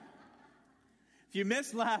If you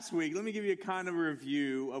missed last week, let me give you a kind of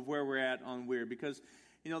review of where we're at on Weird. Because,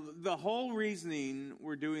 the whole reasoning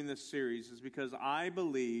we're doing this series is because I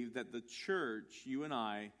believe that the church, you and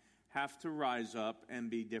I, have to rise up and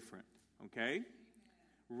be different. Okay?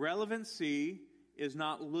 Relevancy is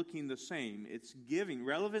not looking the same. It's giving.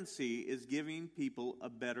 Relevancy is giving people a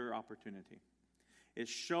better opportunity.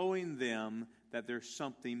 It's showing them that there's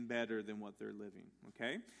something better than what they're living,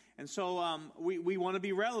 okay? And so we want to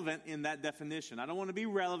be relevant in that definition. I don't want to be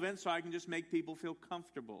relevant so I can just make people feel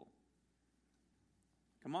comfortable.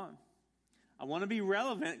 Come on. I want to be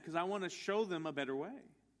relevant because I want to show them a better way.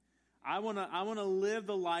 I want to live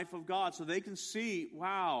the life of God so they can see,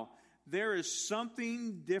 wow, there is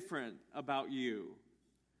something different about you.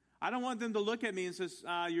 I don't want them to look at me and say,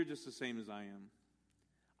 you're just the same as I am.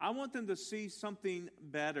 I want them to see something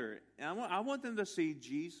better. And I want them to see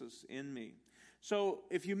Jesus in me. So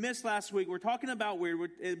if you missed last week, we're talking about weird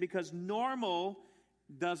because normal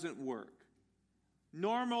doesn't work.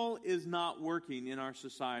 Normal is not working in our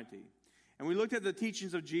society. And we looked at the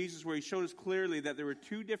teachings of Jesus where he showed us clearly that there were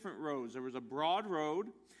two different roads. There was a broad road,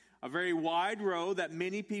 a very wide road that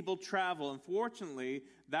many people travel. Unfortunately,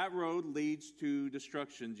 that road leads to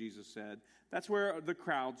destruction, Jesus said. That's where the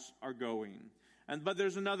crowds are going. But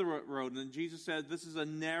there's another road, and Jesus said, this is a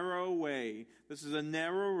narrow way. This is a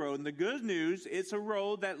narrow road. And the good news, it's a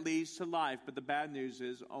road that leads to life. But the bad news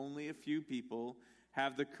is only a few people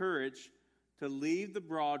have the courage to leave the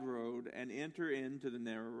broad road and enter into the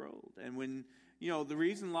narrow road. And when, the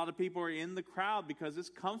reason a lot of people are in the crowd, because it's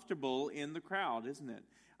comfortable in the crowd, isn't it?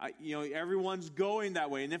 Everyone's going that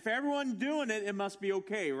way. And if everyone's doing it, it must be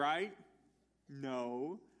okay, right?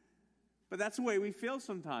 No. But that's the way we feel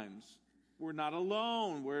sometimes. We're not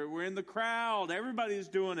alone. We're in the crowd. Everybody's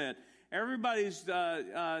doing it. Everybody's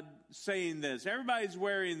saying this. Everybody's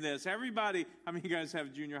wearing this. Everybody, how many of you guys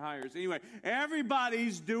have junior hires? Anyway,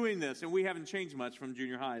 everybody's doing this. And we haven't changed much from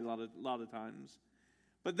junior high a lot of times.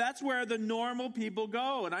 But that's where the normal people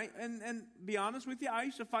go. And be honest with you, I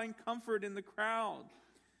used to find comfort in the crowd.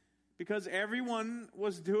 Because everyone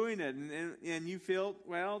was doing it. And you feel,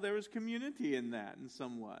 well, there was community in that and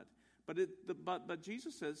somewhat. But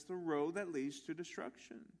Jesus says the road that leads to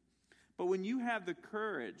destruction. But when you have the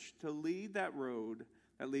courage to lead that road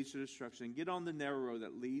that leads to destruction and get on the narrow road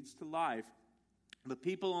that leads to life, the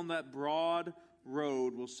people on that broad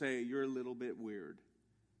road will say, you're a little bit weird.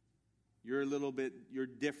 You're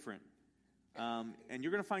different. And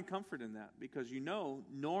you're going to find comfort in that because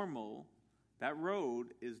normal, that road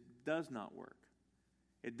does not work.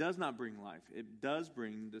 It does not bring life. It does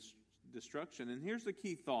bring destruction. And here's the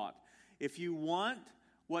key thought. If you want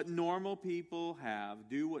what normal people have,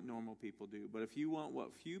 do what normal people do. But if you want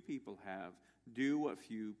what few people have, do what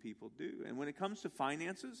few people do. And when it comes to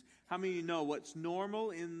finances, how many of you know what's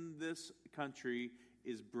normal in this country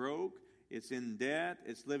is broke, it's in debt,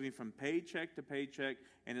 it's living from paycheck to paycheck,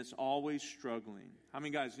 and it's always struggling. How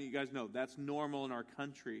many you guys know that's normal in our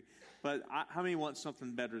country? But how many want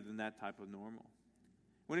something better than that type of normal?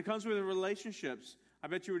 When it comes with relationships, I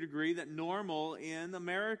bet you would agree that normal in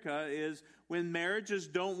America is when marriages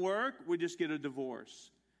don't work, we just get a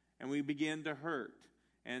divorce. And we begin to hurt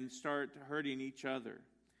and start hurting each other.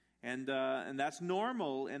 And that's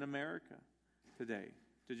normal in America today,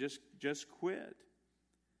 to just quit.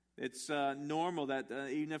 It's normal that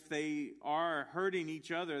even if they are hurting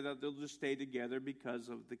each other, that they'll just stay together because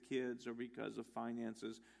of the kids or because of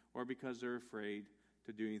finances or because they're afraid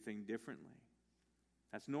to do anything differently.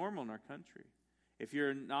 That's normal in our country. If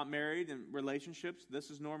you're not married in relationships,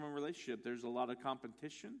 this is normal relationship. There's a lot of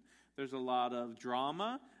competition. There's a lot of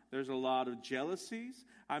drama. There's a lot of jealousies.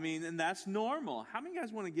 And that's normal. How many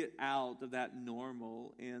guys want to get out of that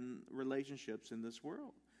normal in relationships in this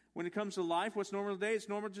world? When it comes to life, what's normal today? It's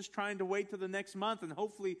normal just trying to wait till the next month and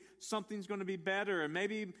hopefully something's going to be better. And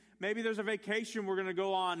maybe there's a vacation we're going to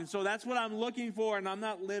go on. And so that's what I'm looking for and I'm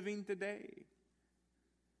not living today.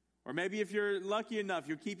 Or maybe if you're lucky enough,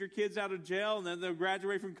 you'll keep your kids out of jail and then they'll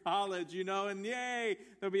graduate from college, and yay,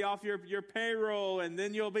 they'll be off your payroll and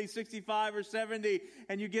then you'll be 65 or 70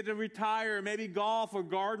 and you get to retire, maybe golf or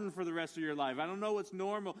garden for the rest of your life. I don't know what's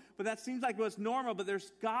normal, but that seems like what's normal, but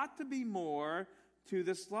there's got to be more to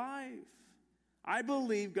this life. I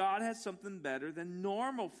believe God has something better than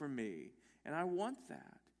normal for me, and I want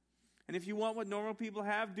that. And if you want what normal people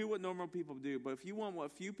have, do what normal people do. But if you want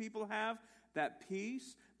what few people have, that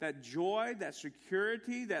peace, that joy, that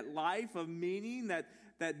security, that life of meaning,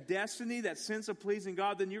 that destiny, that sense of pleasing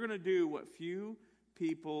God, then you're going to do what few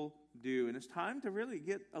people do. And it's time to really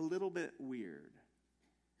get a little bit weird.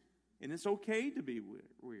 And it's okay to be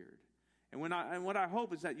weird. And what I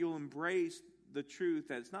hope is that you'll embrace the truth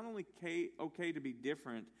that it's not only okay to be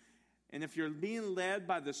different, and if you're being led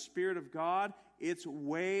by the Spirit of God, it's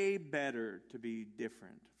way better to be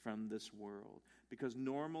different from this world. Because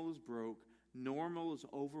normal is broke, normal is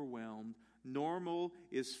overwhelmed, normal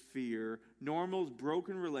is fear, normal is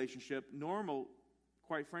broken relationship, normal,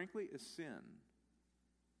 quite frankly, is sin.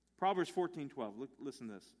 Proverbs 14:12, listen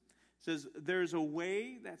to this. It says, there's a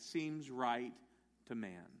way that seems right to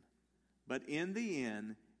man, but in the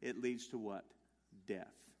end, it leads to what? Death.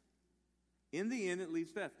 In the end, it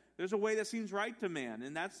leads to death. There's a way that seems right to man,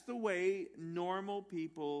 and that's the way normal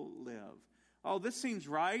people live. Oh, this seems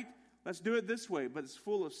right. Let's do it this way. But it's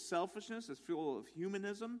full of selfishness. It's full of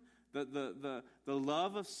humanism, the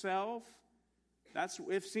love of self.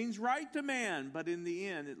 It seems right to man, but in the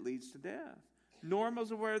end, it leads to death. Normal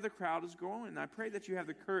is where the crowd is going. And I pray that you have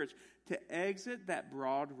the courage to exit that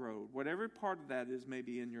broad road, whatever part of that is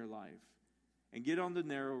maybe in your life, and get on the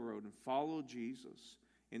narrow road and follow Jesus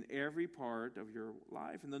in every part of your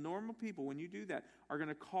life. And the normal people, when you do that, are going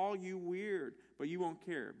to call you weird, but you won't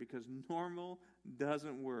care because normal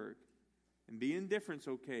doesn't work. And being different's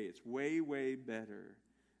okay. It's way, way better.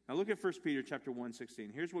 Now look at 1 Peter chapter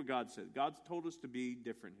 1:16. Here's what God said. God told us to be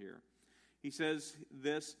different here. He says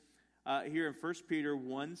this here in 1 Peter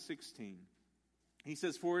 1:16. He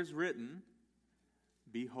says, for it is written,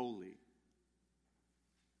 be holy.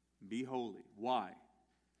 Be holy. Why?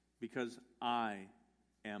 Because I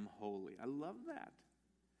am holy. I love that.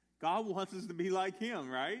 God wants us to be like Him,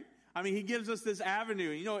 right? I mean, He gives us this avenue.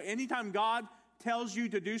 You know, anytime God tells you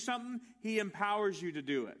to do something, He empowers you to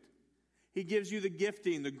do it. He gives you the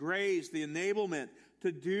gifting, the grace, the enablement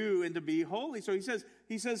to do and to be holy. So He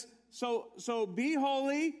says, so be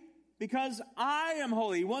holy because I am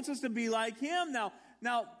holy. He wants us to be like Him. Now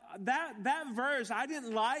that verse, I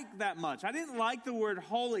didn't like that much. I didn't like the word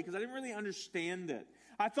holy because I didn't really understand it.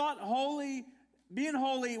 I thought being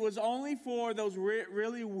holy was only for those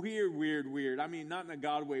really weird, I mean, not in a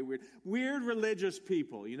God way weird religious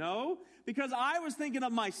people, you know? Because I was thinking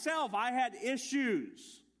of myself. I had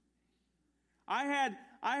issues. I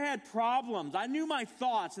had problems. I knew my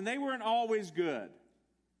thoughts, and they weren't always good.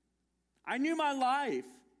 I knew my life.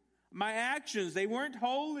 My actions, they weren't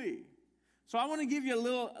holy. So I want to give you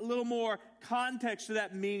a little more context to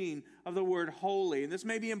that meaning of the word holy. And this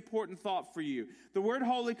may be an important thought for you. The word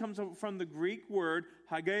holy comes from the Greek word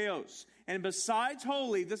hagios. And besides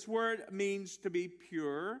holy, this word means to be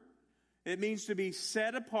pure. It means to be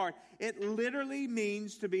set apart. It literally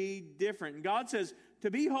means to be different. And God says,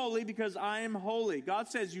 to be holy because I am holy. God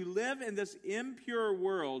says, you live in this impure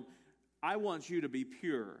world. I want you to be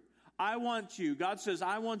pure. God says,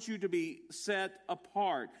 I want you to be set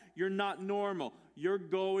apart. You're not normal. You're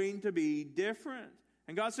going to be different.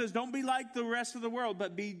 And God says, don't be like the rest of the world,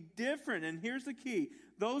 but be different. And here's the key.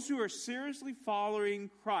 Those who are seriously following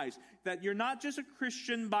Christ, that you're not just a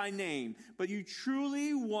Christian by name, but you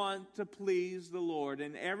truly want to please the Lord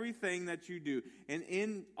in everything that you do. And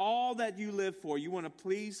in all that you live for, you want to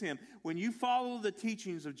please Him. When you follow the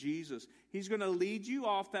teachings of Jesus, He's going to lead you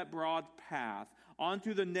off that broad path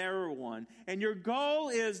onto the narrow one. And your goal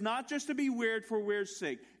is not just to be weird for weird's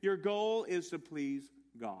sake. Your goal is to please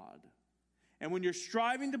God. And when you're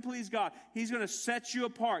striving to please God, He's going to set you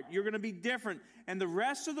apart. You're going to be different. And the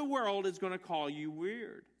rest of the world is going to call you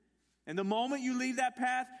weird. And the moment you leave that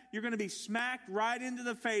path, you're going to be smacked right into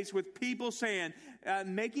the face with people saying,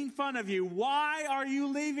 making fun of you. Why are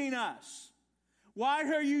you leaving us? Why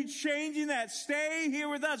are you changing that? Stay here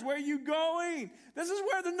with us. Where are you going? This is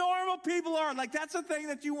where the normal people are. Like, that's the thing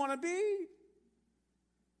that you want to be.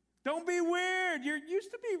 Don't be weird. You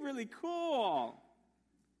used to be really cool.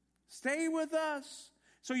 Stay with us.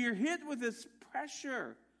 So you're hit with this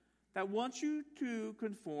pressure that wants you to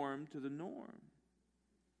conform to the norm.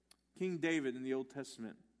 King David in the Old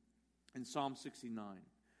Testament, in Psalm 69,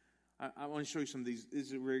 I want to show you some of these.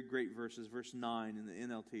 These are very great verses. Verse 9 in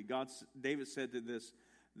the NLT. David said to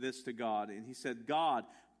this to God, and he said, God,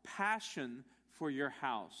 passion for your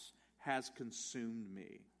house has consumed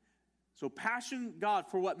me. So passion, God,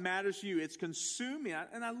 for what matters to you, it's consumed me.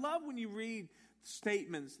 And I love when you read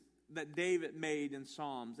statements that David made in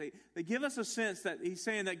Psalms. They give us a sense that he's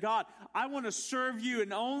saying that, God, I want to serve you,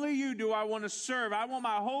 and only you do I want to serve. I want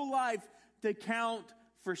my whole life to count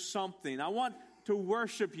for something. I want to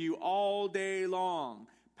worship you all day long.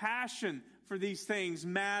 Passion for these things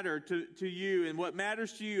matter to you, and what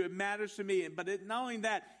matters to you, it matters to me. But not only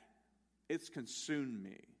that, it's consumed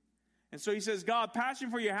me. And so he says, God,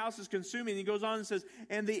 passion for your house is consuming. And he goes on and says,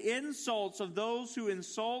 and the insults of those who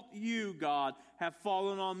insult you, God, have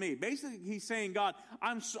fallen on me. Basically, he's saying, God,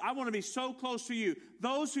 I want to be so close to you.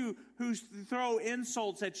 Those who throw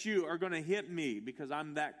insults at you are going to hit me because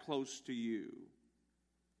I'm that close to you.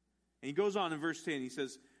 And he goes on in verse 10. He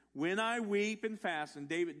says, when I weep and fast, and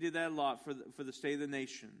David did that a lot for the state of the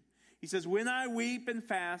nation. He says, when I weep and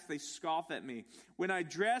fast, they scoff at me. When I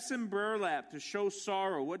dress in burlap to show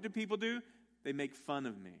sorrow, what do people do? They make fun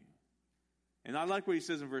of me. And I like what he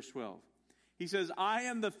says in verse 12. He says, I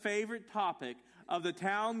am the favorite topic of the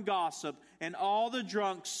town gossip, and all the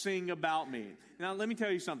drunks sing about me. Now, let me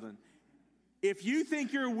tell you something. If you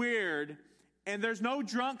think you're weird and there's no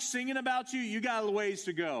drunks singing about you, you got a ways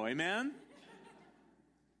to go. Amen?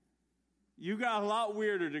 You got a lot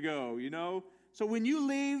weirder to go, you know? So when you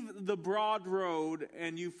leave the broad road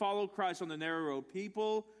and you follow Christ on the narrow road,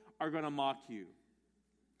 people are going to mock you.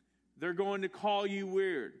 They're going to call you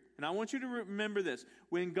weird. And I want you to remember this.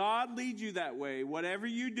 When God leads you that way, whatever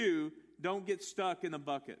you do, don't get stuck in a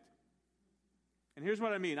bucket. And here's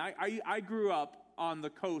what I mean. I grew up on the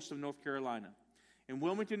coast of North Carolina. In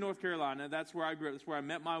Wilmington, North Carolina, that's where I grew up. That's where I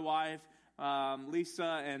met my wife,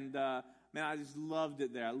 Lisa, and man, I just loved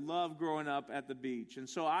it there. I loved growing up at the beach. And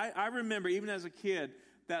so I remember, even as a kid,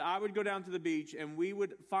 that I would go down to the beach and we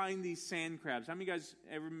would find these sand crabs. How many of you guys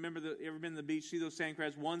ever been to the beach, see those sand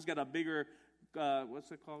crabs? One's got a bigger,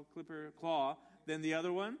 what's it called, claw than the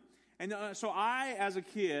other one. And so I, as a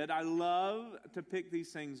kid, I love to pick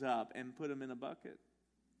these things up and put them in a bucket.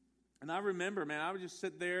 And I remember, man, I would just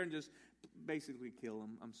sit there and just basically kill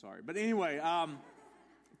them. I'm sorry. But anyway,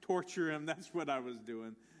 torture them. That's what I was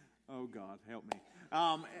doing. Oh, God, help me.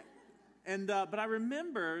 But I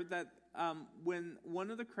remember that when one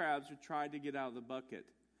of the crabs would try to get out of the bucket,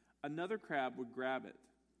 another crab would grab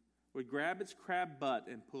its crab butt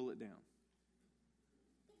and pull it down.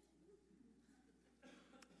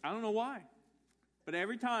 I don't know why. But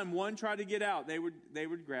every time one tried to get out, they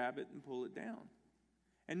would grab it and pull it down.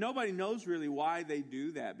 And nobody knows really why they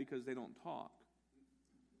do that because they don't talk.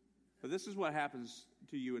 But this is what happens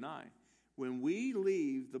to you and I. When we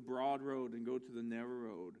leave the broad road and go to the narrow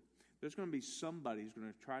road, there's going to be somebody who's going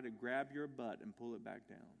to try to grab your butt and pull it back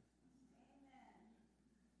down.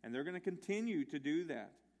 And they're going to continue to do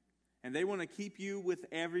that. And they want to keep you with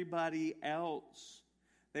everybody else.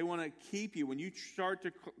 They want to keep you. When you start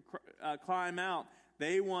to climb out,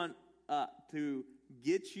 they want to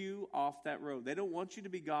get you off that road. They don't want you to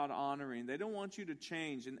be God-honoring. They don't want you to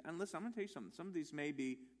change. And listen, I'm going to tell you something. Some of these may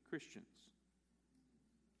be Christians.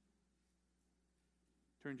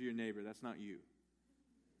 Turn to your neighbor. That's not you.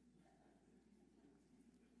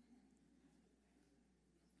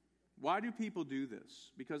 Why do people do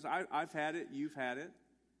this? Because I've had it. You've had it.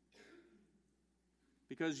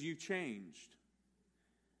 Because you changed.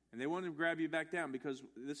 And they want to grab you back down because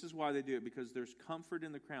this is why they do it. Because there's comfort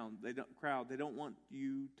in the crowd. They don't want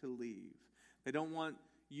you to leave. They don't want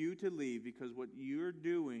you to leave because what you're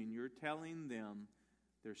doing, you're telling them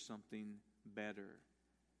there's something better.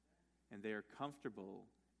 And they are comfortable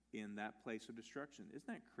in that place of destruction. Isn't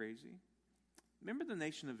that crazy? Remember the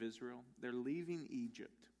nation of Israel? They're leaving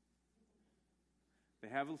Egypt. They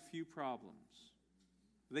have a few problems.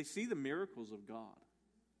 They see the miracles of God.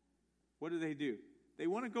 What do? They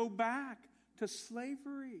want to go back to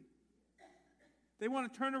slavery. They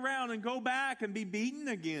want to turn around and go back and be beaten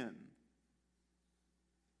again.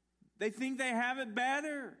 They think they have it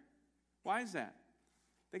better. Why is that?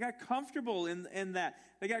 They got comfortable in that.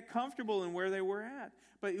 They got comfortable in where they were at.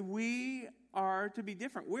 But we are to be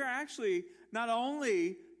different. We're actually not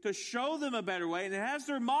only to show them a better way, and as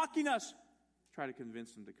they're mocking us, try to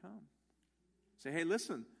convince them to come. Say, hey,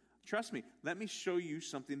 listen, trust me, let me show you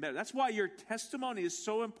something better. That's why your testimony is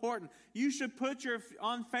so important. You should put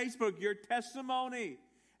on Facebook your testimony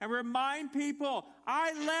and remind people,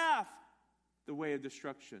 I left the way of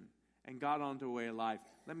destruction and got onto a way of life.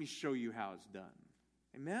 Let me show you how it's done.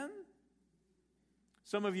 Amen?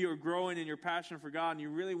 Some of you are growing in your passion for God and you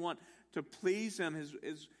really want to please Him.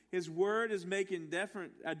 His Word is making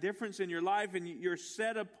a difference in your life and you're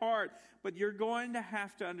set apart. But you're going to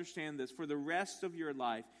have to understand this. For the rest of your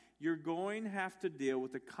life, you're going to have to deal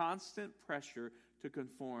with the constant pressure to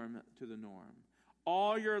conform to the norm.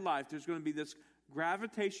 All your life, there's going to be this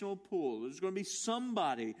gravitational pull. There's going to be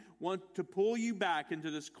somebody want to pull you back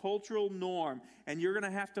into this cultural norm. And you're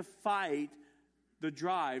going to have to fight the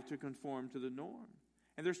drive to conform to the norm.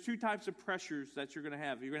 And there's two types of pressures that you're going to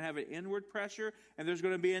have. You're going to have an inward pressure, and there's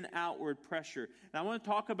going to be an outward pressure. And I want to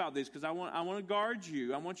talk about this because I want to guard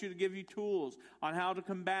you. I want you to give you tools on how to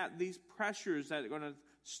combat these pressures that are going to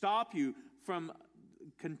stop you from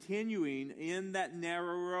continuing in that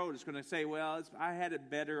narrow road. It's going to say, well, I had it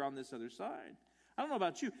better on this other side. I don't know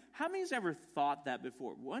about you. How many has ever thought that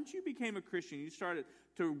before? Once you became a Christian, you started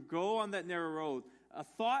to go on that narrow road, a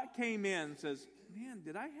thought came in and says, man,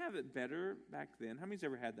 did I have it better back then? How many's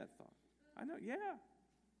ever had that thought? I know, yeah.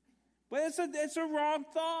 But it's a wrong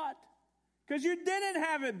thought because you didn't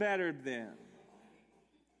have it better then.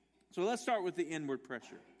 So let's start with the inward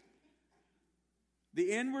pressure.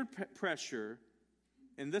 The inward pressure,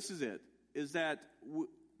 and this is it, is that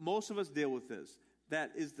most of us deal with this.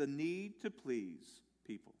 That is the need to please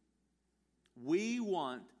people. We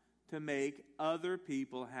want to make other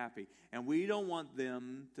people happy. And we don't want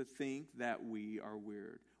them to think that we are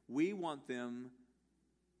weird. We want them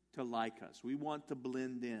to like us. We want to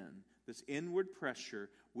blend in. This inward pressure,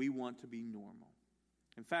 we want to be normal.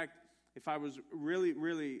 In fact, if I was really,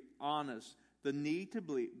 really honest, the need to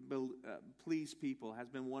please people has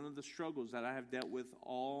been one of the struggles that I have dealt with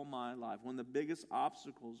all my life. One of the biggest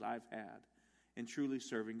obstacles I've had in truly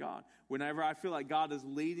serving God. Whenever I feel like God is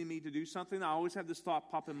leading me to do something, I always have this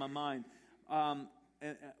thought pop in my mind.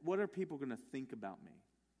 What are people going to think about me?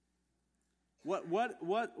 What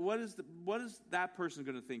is that person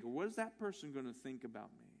going to think? Or what is that person going to think about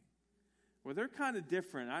me? Well, they're kind of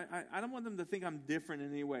different. I don't want them to think I'm different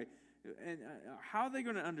in any way. And how are they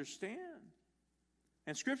going to understand?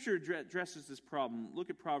 And Scripture addresses this problem. Look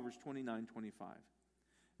at Proverbs 29:25. And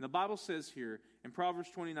the Bible says here, in Proverbs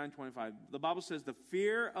 29:25, the Bible says, the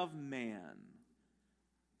fear of man,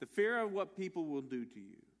 the fear of what people will do to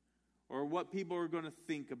you, or what people are going to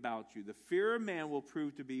think about you, the fear of man will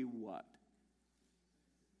prove to be what?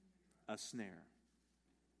 A snare.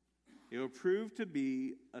 It will prove to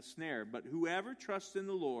be a snare. But whoever trusts in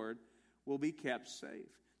the Lord will be kept safe.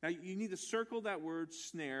 Now, you need to circle that word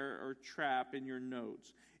snare or trap in your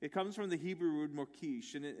notes. It comes from the Hebrew word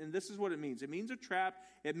morkish, and this is what it means. It means a trap.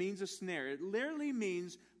 It means a snare. It literally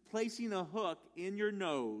means placing a hook in your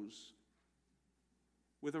nose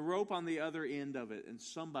with a rope on the other end of it, and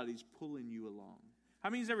somebody's pulling you along. How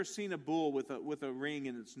many has ever seen a bull with a ring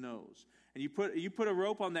in its nose? And you put a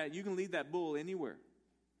rope on that, you can lead that bull anywhere.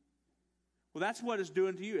 Well, that's what it's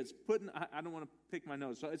doing to you. It's putting, I don't want to pick my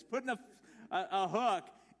nose, so it's putting a hook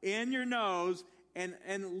in your nose and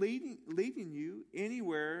leading you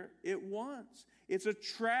anywhere it wants. It's a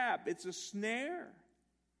trap. It's a snare.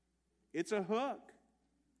 It's a hook.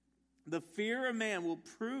 The fear of man will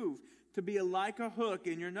prove to be like a hook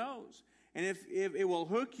in your nose. And if it will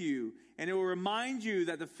hook you, and it will remind you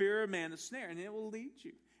that the fear of man is a snare, and it will lead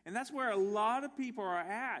you. And that's where a lot of people are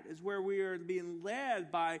at, is where we are being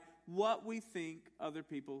led by what we think other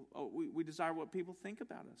people, we desire what people think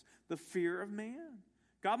about us. The fear of man.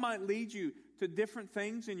 God might lead you to different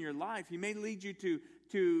things in your life. He may lead you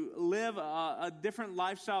to live a different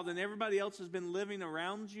lifestyle than everybody else has been living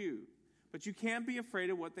around you. But you can't be afraid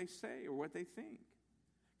of what they say or what they think.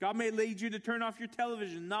 God may lead you to turn off your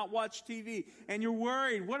television, not watch TV. And you're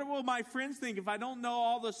worried, what will my friends think if I don't know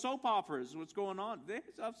all the soap operas? What's going on? They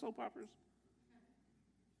have soap operas.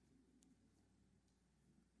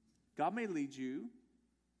 God may lead you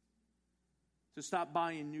to stop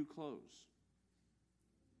buying new clothes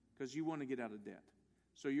because you want to get out of debt.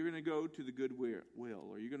 So you're going to go to the Goodwill,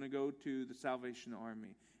 or you're going to go to the Salvation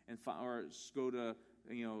Army, or go to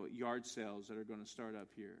yard sales that are going to start up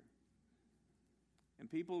here. And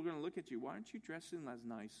people are going to look at you. Why aren't you dressing as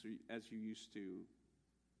nice as you used to?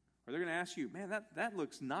 Or they're going to ask you, man, that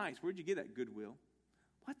looks nice. Where'd you get that Goodwill?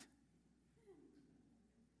 What?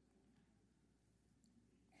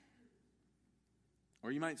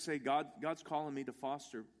 Or you might say, God's calling me to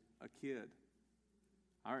foster a kid.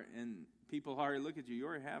 All right, and people already look at you. You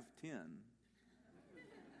already have 10.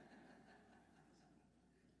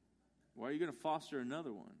 Why are you going to foster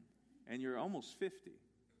another one? And you're almost 50.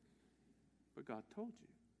 But God told you.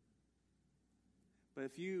 But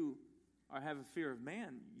if you have a fear of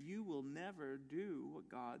man, you will never do what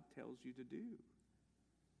God tells you to do.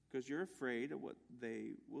 Because you're afraid of what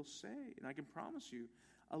they will say. And I can promise you,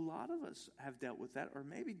 a lot of us have dealt with that, or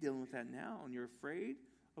maybe dealing with that now, and you're afraid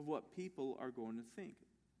of what people are going to think.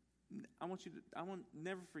 I want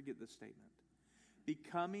never forget this statement.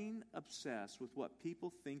 Becoming obsessed with what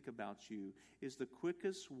people think about you is the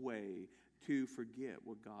quickest way to forget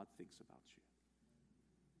what God thinks about you.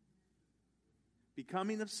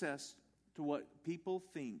 Becoming obsessed to what people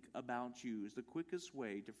think about you is the quickest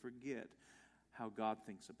way to forget how God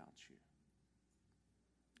thinks about you.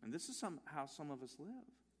 And this is how some of us live.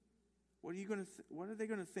 What are they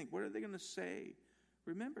going to think? What are they going to say?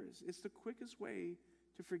 Remember, it's the quickest way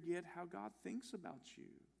to forget how God thinks about you.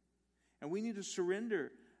 And we need to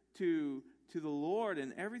surrender to to the Lord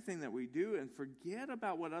in everything that we do and forget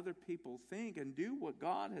about what other people think and do what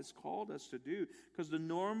God has called us to do, because the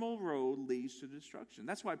normal road leads to destruction.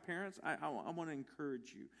 That's why, parents, I want to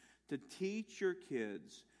encourage you to teach your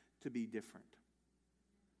kids to be different,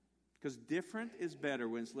 because different is better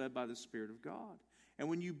when it's led by the Spirit of God. And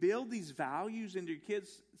when you build these values into your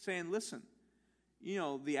kids, saying, listen,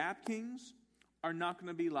 the App Kings are not going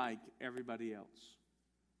to be like everybody else.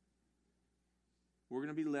 We're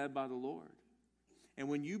going to be led by the Lord. And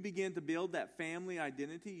when you begin to build that family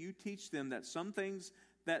identity, you teach them that some things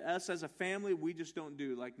that us as a family, we just don't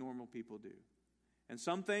do like normal people do. And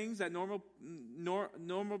some things that normal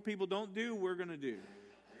people don't do, we're going to do.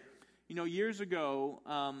 Years ago,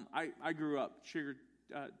 I grew up trick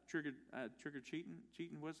or treating.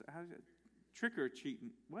 What's it? How is it? Trick or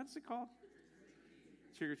treating. What's it called?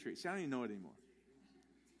 Trick or treat. See, I don't even know it anymore.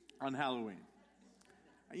 On Halloween.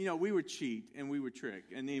 We would cheat and we would trick.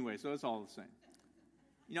 And anyway, so it's all the same.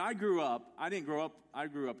 I grew up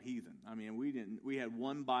heathen. I mean, we had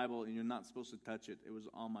one Bible and you're not supposed to touch it. It was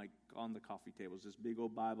on the coffee table. It was this big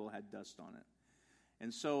old Bible, had dust on it.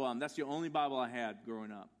 And so that's the only Bible I had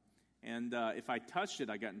growing up. And if I touched it,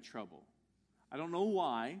 I got in trouble. I don't know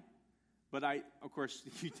why, but of course,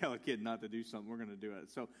 you tell a kid not to do something, we're going to do it.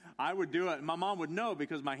 So I would do it. And my mom would know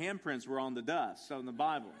because my handprints were on the dust on the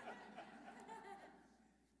Bible.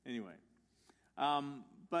 Anyway,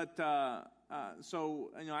 so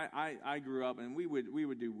I grew up, and we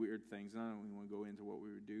would do weird things. And I don't even want to go into what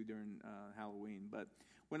we would do during Halloween. But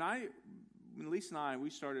when Lisa and I, we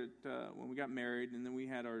started when we got married, and then we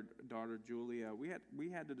had our daughter Julia. We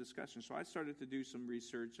had the discussion. So I started to do some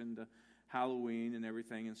research into Halloween and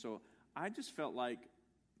everything, and so I just felt like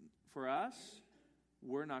for us,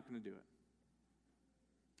 we're not going to do it.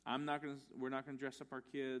 We're not going to dress up our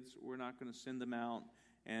kids. We're not going to send them out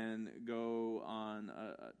and go on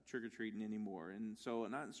trick-or-treating anymore. And so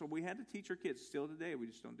we had to teach our kids. Still today, we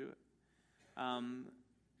just don't do it.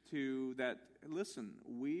 Listen,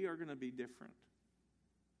 we are going to be different.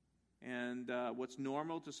 And what's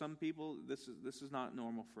normal to some people, this is not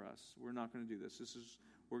normal for us. We're not going to do this.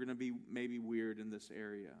 We're going to be maybe weird in this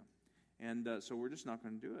area. And so we're just not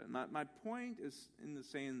going to do it. My point is in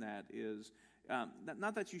saying that is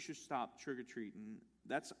not that you should stop trick-or-treating.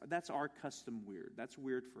 That's our custom weird. That's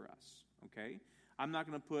weird for us, okay? I'm not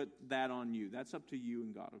going to put that on you. That's up to you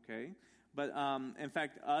and God, okay? But in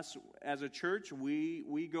fact, us as a church,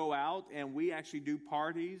 we go out and we actually do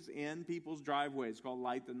parties in people's driveways called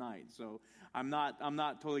Light the Night. So I'm not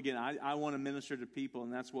totally getting it. I want to minister to people,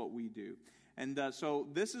 and that's what we do. And so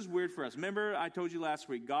this is weird for us. Remember, I told you last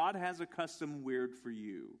week, God has a custom weird for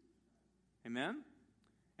you. Amen?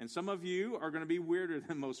 And some of you are going to be weirder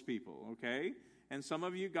than most people, okay? And some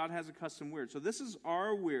of you, God has a custom weird. So this is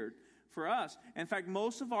our weird for us. In fact,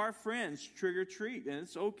 most of our friends trick-or-treat, and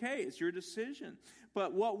it's okay. It's your decision.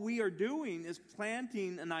 But what we are doing is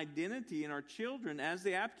planting an identity in our children as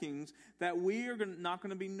the App Kings that we are not going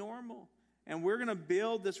to be normal. And we're going to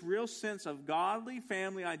build this real sense of godly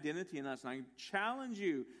family identity in us. And I challenge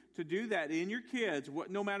you to do that in your kids.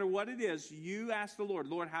 No matter what it is, you ask the Lord,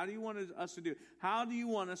 how do you want us to do? How do you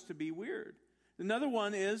want us to be weird? Another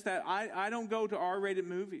one is that I don't go to R-rated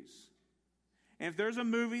movies. And if there's a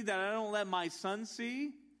movie that I don't let my son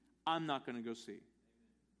see, I'm not going to go see.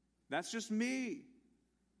 That's just me.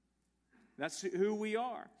 That's who we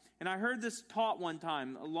are. And I heard this taught one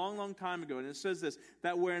time, a long, long time ago, and it says this,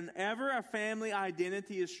 that whenever a family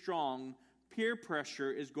identity is strong, peer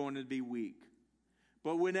pressure is going to be weak.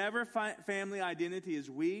 But whenever family identity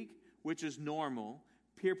is weak, which is normal,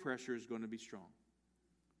 peer pressure is going to be strong.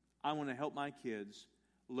 I want to help my kids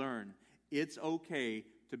learn it's okay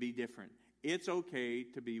to be different. It's okay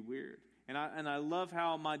to be weird. And I love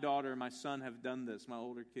how my daughter and my son have done this, my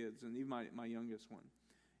older kids, and even my youngest one,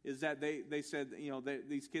 is that they said,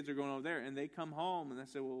 these kids are going over there, and they come home, and I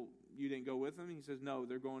said, well, you didn't go with them? And he says, no,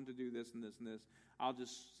 they're going to do this and this and this. I'll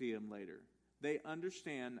just see them later. They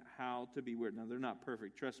understand how to be weird. Now, they're not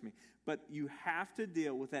perfect, trust me. But you have to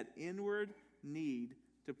deal with that inward need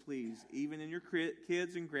to please, even in your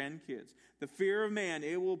kids and grandkids. The fear of man,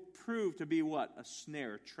 it will prove to be what? A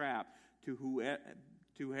snare, a trap to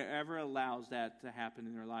whoever allows that to happen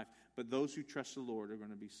in their life. But those who trust the Lord are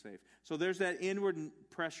going to be safe. So there's that inward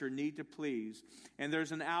pressure, need to please. And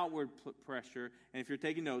there's an outward pressure. And if you're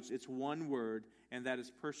taking notes, it's one word, and that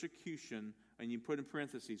is persecution. And you put in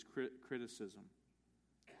parentheses, criticism.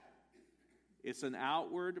 It's an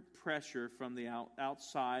outward pressure from the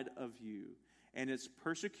outside of you. And it's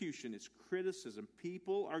persecution, it's criticism.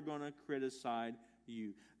 People are going to criticize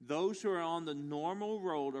you. Those who are on the normal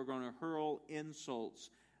road are going to hurl insults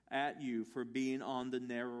at you for being on the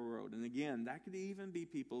narrow road. And again, that could even be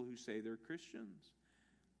people who say they're Christians.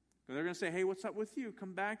 They're going to say, hey, what's up with you?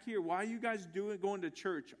 Come back here. Why are you guys going to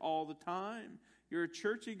church all the time? You're a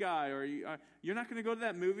churchy guy. Or you're not going to go to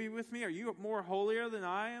that movie with me? Are you more holier than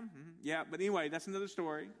I am? Mm-hmm. Yeah, but anyway, that's another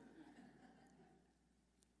story.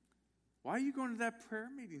 Why are you going to that prayer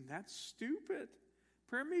meeting? That's stupid.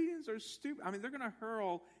 Prayer meetings are stupid. I mean, they're going to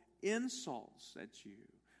hurl insults at you.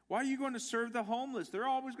 Why are you going to serve the homeless? They're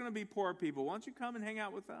always going to be poor people. Why don't you come and hang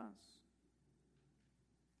out with us?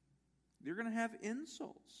 You're going to have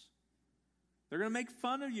insults. They're going to make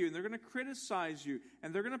fun of you, and they're going to criticize you,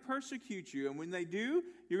 and they're going to persecute you. And when they do,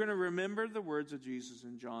 you're going to remember the words of Jesus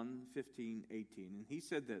in John 15:18. And he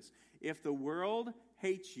said this, if the world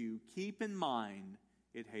hates you, keep in mind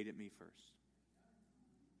it hated me first.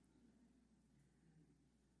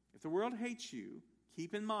 If the world hates you,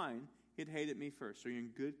 keep in mind it hated me first. So you're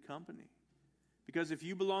in good company. Because if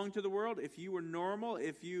you belong to the world, if you were normal,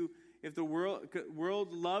 if the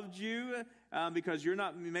world loved you because you're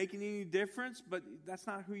not making any difference, but that's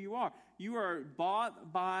not who you are. You are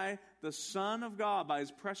bought by the Son of God, by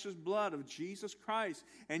His precious blood of Jesus Christ,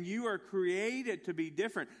 and you are created to be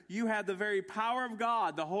different. You have the very power of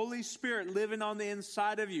God, the Holy Spirit living on the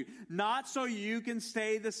inside of you, not so you can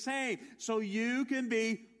stay the same, so you can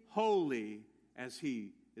be holy as He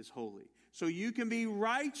is holy. So you can be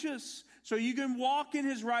righteous, so you can walk in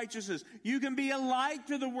His righteousness. You can be a light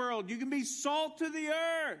to the world. You can be salt to the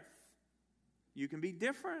earth. You can be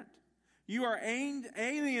different. You are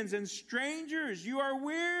aliens and strangers. You are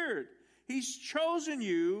weird. He's chosen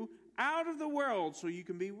you out of the world so you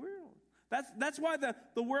can be weird. That's why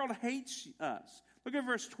the world hates us. Look at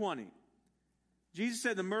verse 20. Jesus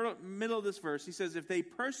said in the middle of this verse, He says, if they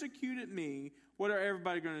persecuted me, what are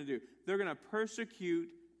everybody going to do? They're going to persecute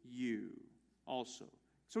you also.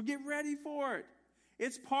 So get ready for it.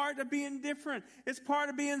 It's part of being different. It's part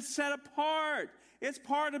of being set apart. It's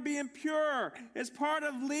part of being pure. It's part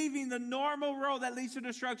of leaving the normal road that leads to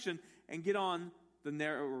destruction and get on the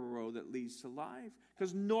narrow road that leads to life.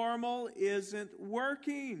 Because normal isn't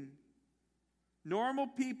working. Normal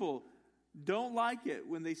people don't like it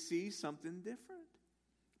when they see something different.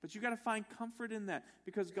 But you got to find comfort in that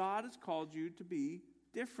because God has called you to be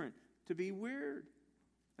different, to be weird.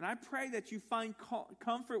 And I pray that you find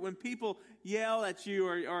comfort when people yell at you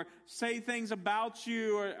or say things about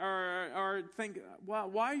you or think, well,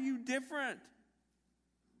 why are you different?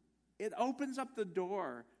 It opens up the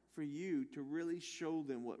door for you to really show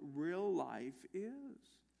them what real life is.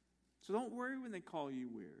 So don't worry when they call you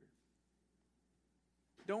weird.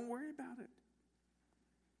 Don't worry about it.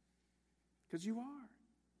 Because you are.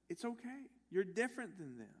 It's okay. You're different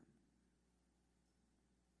than them.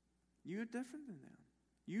 You're different than them.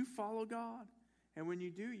 You follow God. And when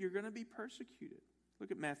you do, you're going to be persecuted.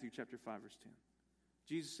 Look at Matthew chapter 5, verse 10.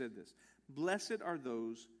 Jesus said this, blessed are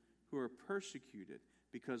those who are persecuted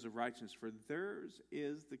because of righteousness, for theirs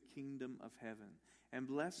is the kingdom of heaven. And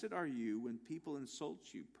blessed are you when people insult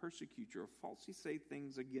you, persecute you, or falsely say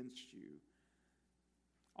things against you,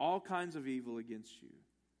 all kinds of evil against you,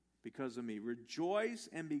 because of me. Rejoice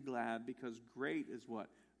and be glad, because great is what?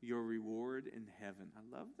 Your reward in heaven.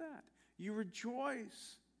 I love that. You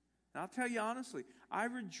rejoice. And I'll tell you honestly, I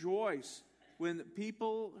rejoice when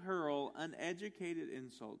people hurl uneducated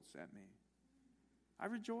insults at me. I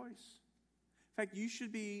rejoice. In fact, you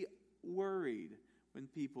should be worried when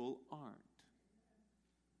people aren't.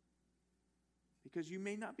 Because you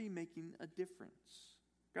may not be making a difference.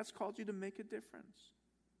 God's called you to make a difference.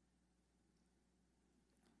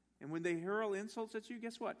 And when they hurl insults at you,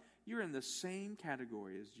 guess what? You're in the same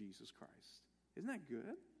category as Jesus Christ. Isn't that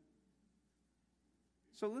good?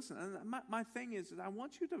 So listen, my thing is I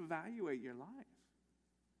want you to evaluate your life.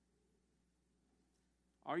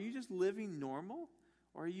 Are you just living normal?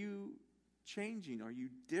 Or are you changing? Are you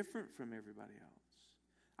different from everybody else?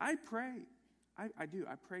 I pray. I do.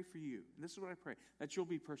 I pray for you. And this is what I pray. That you'll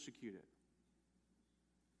be persecuted.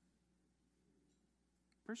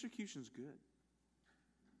 Persecution's good.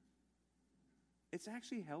 It's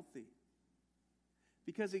actually healthy.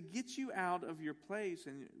 Because it gets you out of your place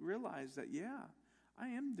and realize that, yeah, I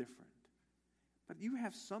am different. But you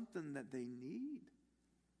have something that they need.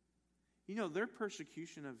 You know, their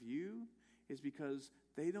persecution of you is because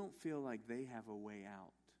they don't feel like they have a way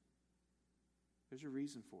out. There's a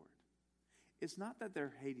reason for it. It's not that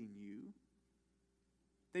they're hating you.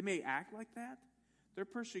 They may act like that. They're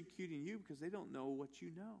persecuting you because they don't know what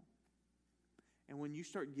you know. And when you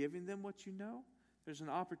start giving them what you know, there's an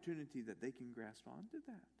opportunity that they can grasp onto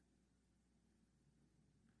that.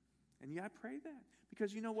 And yeah, I pray that.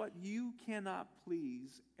 Because you know what? You cannot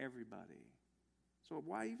please everybody. So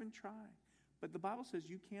why even try? But the Bible says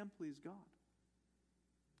you can please God.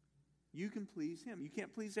 You can please Him. You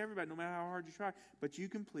can't please everybody, no matter how hard you try, but you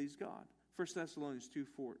can please God. 1 Thessalonians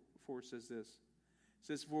 2:4 says this. It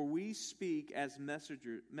says, "For we speak as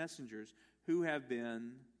messengers who have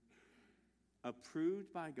been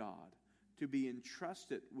approved by God to be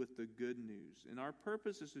entrusted with the good news." And our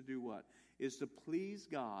purpose is to do what? Is to please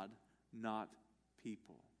God, not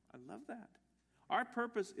people. I love that. Our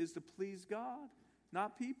purpose is to please God,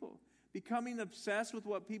 not people. Becoming obsessed with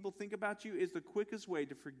what people think about you is the quickest way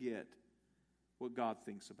to forget what God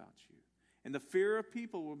thinks about you. And the fear of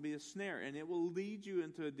people will be a snare, and it will lead you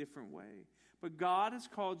into a different way. But God has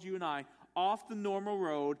called you and I off the normal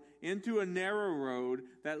road into a narrow road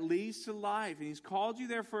that leads to life. And He's called you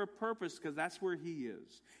there for a purpose, because that's where He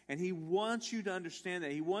is. And He wants you to understand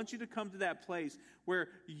that. He wants you to come to that place where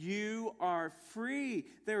you are free.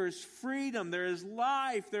 There is freedom. There is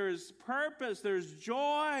life. There is purpose. There's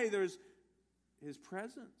joy. There's His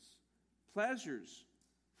presence. Pleasures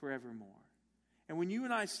forevermore. And when you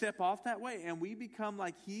and I step off that way and we become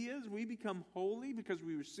like He is, we become holy because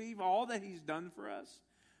we receive all that He's done for us,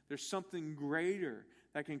 there's something greater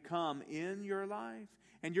that can come in your life.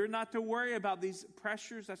 And you're not to worry about these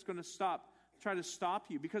pressures that's going to try to stop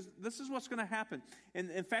you, because this is what's going to happen.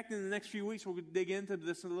 And in fact, in the next few weeks, we'll dig into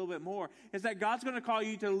this a little bit more, is that God's going to call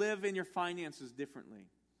you to live in your finances differently.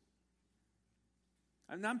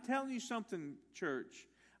 And I'm telling you something, church.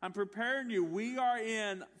 I'm preparing you. We are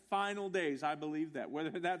in final days. I believe that.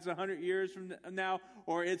 Whether that's 100 years from now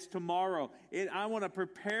or it's tomorrow. I want to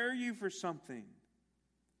prepare you for something.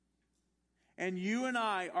 And you and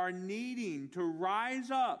I are needing to rise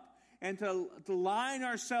up and to line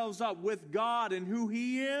ourselves up with God and who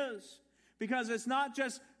He is. Because it's not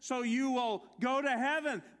just so you will go to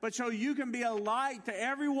heaven, but so you can be a light to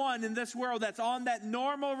everyone in this world that's on that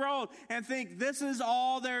normal road and think this is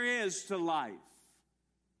all there is to life.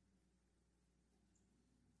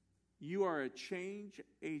 You are a change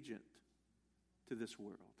agent to this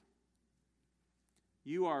world.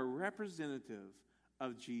 You are a representative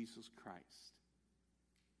of Jesus Christ.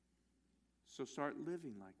 So start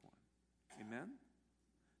living like one. Amen?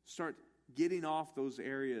 Start getting off those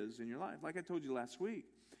areas in your life. Like I told you last week,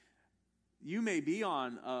 you may be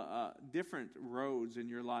on different roads in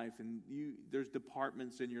your life, and there's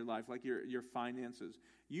departments in your life, like your finances.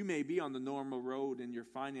 You may be on the normal road in your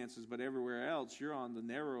finances, but everywhere else, you're on the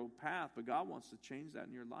narrow path. But God wants to change that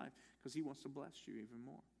in your life because He wants to bless you even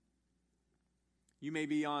more. You may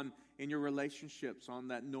be in your relationships on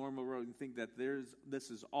that normal road and think that this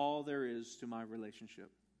is all there is to my relationship.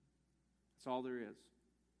 That's all there is.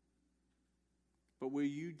 But will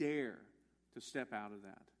you dare to step out of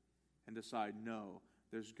that and decide, no,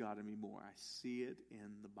 there's got to be more. I see it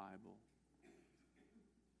in the Bible.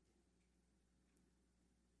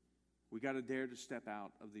 We got to dare to step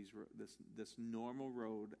out of this normal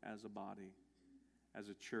road as a body, as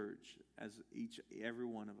a church, as every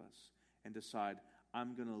one of us, and decide,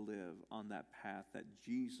 I'm going to live on that path that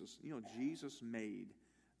Jesus made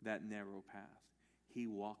that narrow path. He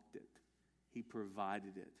walked it. He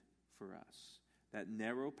provided it for us. That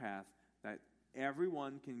narrow path that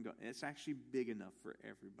everyone can go. It's actually big enough for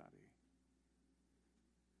everybody.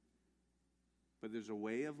 But there's a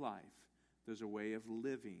way of life. There's a way of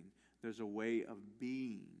living. There's a way of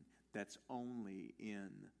being that's only in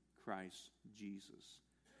Christ Jesus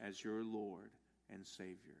as your Lord and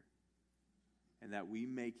Savior. And that we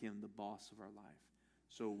make Him the boss of our life.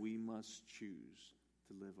 So we must choose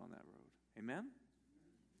to live on that road. Amen?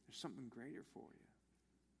 There's something greater for you.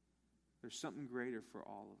 There's something greater for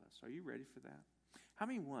all of us. Are you ready for that? How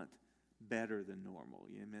many want better than normal?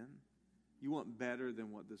 Amen? You want better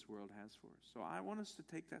than what this world has for us. So I want us to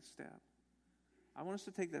take that step. I want us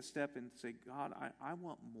to take that step and say, God, I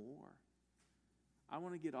want more. I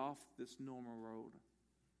want to get off this normal road.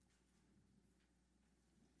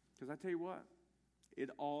 Because I tell you what, it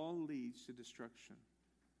all leads to destruction.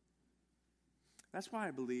 That's why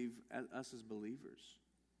I believe us as believers,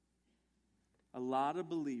 a lot of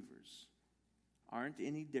believers aren't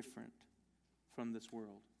any different from this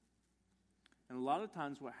world. And a lot of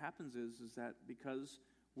times what happens is that because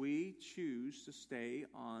we choose to stay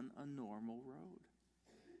on a normal road.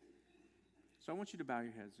 So I want you to bow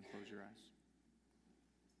your heads and close your eyes.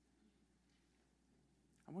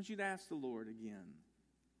 I want you to ask the Lord again,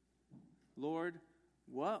 Lord,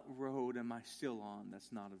 what road am I still on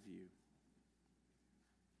that's not of you?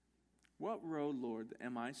 What road, Lord,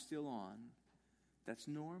 am I still on that's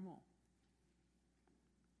normal?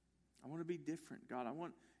 I want to be different. God,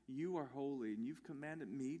 you are holy, and you've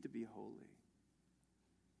commanded me to be holy.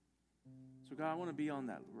 So God, I want to be on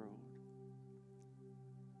that road.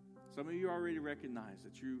 Some of you already recognize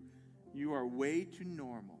that you are way too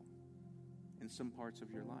normal in some parts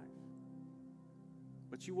of your life.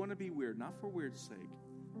 But you want to be weird, not for weird's sake.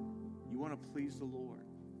 You want to please the Lord.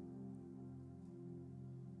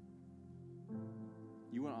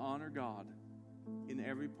 You want to honor God in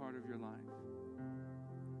every part of your life.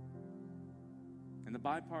 And the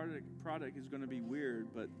byproduct is going to be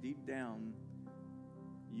weird, but deep down,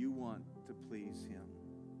 you want to please Him.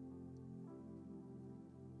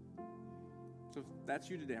 So if that's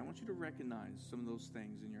you today, I want you to recognize some of those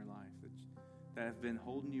things in your life that have been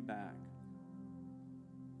holding you back.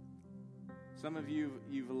 Some of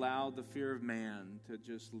you've allowed the fear of man to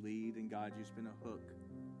just lead and guide you. It's been a hook.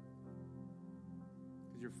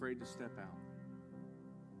 Because you're afraid to step out.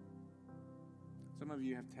 Some of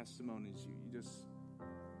you have testimonies. You just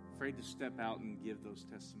afraid to step out and give those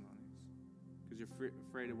testimonies. Because you're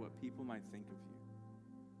afraid of what people might think of you.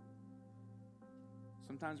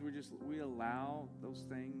 Sometimes we allow those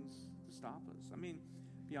things to stop us. I mean,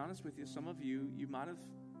 be honest with you, some of you might have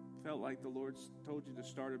felt like the Lord's told you to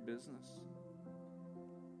start a business.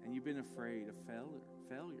 And you've been afraid of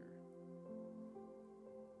failure.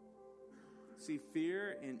 See,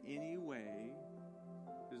 fear in any way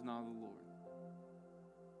is not of the Lord.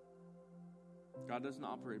 God doesn't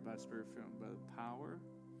operate by spirit of fear, but the power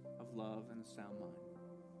of love and a sound mind.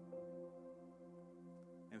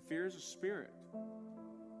 And fear is a spirit.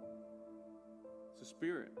 It's a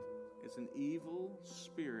spirit. It's an evil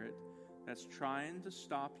spirit that's trying to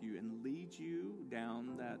stop you and lead you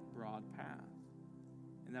down that broad path.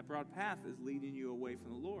 And that broad path is leading you away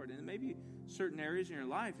from the Lord. And it may be certain areas in your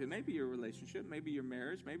life. It may be your relationship, maybe your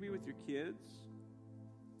marriage, maybe with your kids.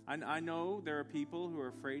 I know there are people who are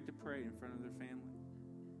afraid to pray in front of their family.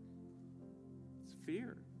 It's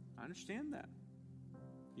fear. I understand that.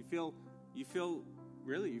 You feel hypocritical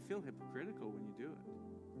when you do it.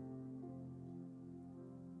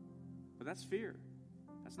 But that's fear.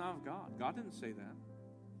 That's not of God. God didn't say that.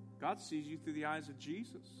 God sees you through the eyes of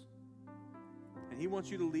Jesus. And He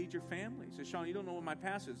wants you to lead your family. He says, Sean, you don't know what my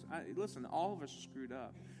past is. Listen, all of us are screwed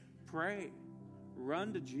up. Pray.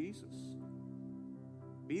 Run to Jesus.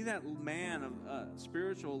 Be that man,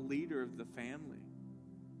 spiritual leader of the family.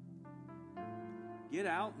 Get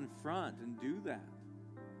out in front and do that.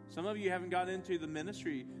 Some of you haven't gotten into the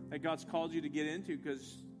ministry that God's called you to get into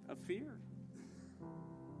because of fear.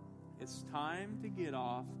 It's time to get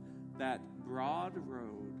off that broad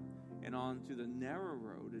road and onto the narrow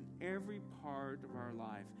road in every part of our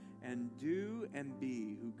life and do and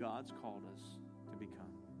be who God's called us to become.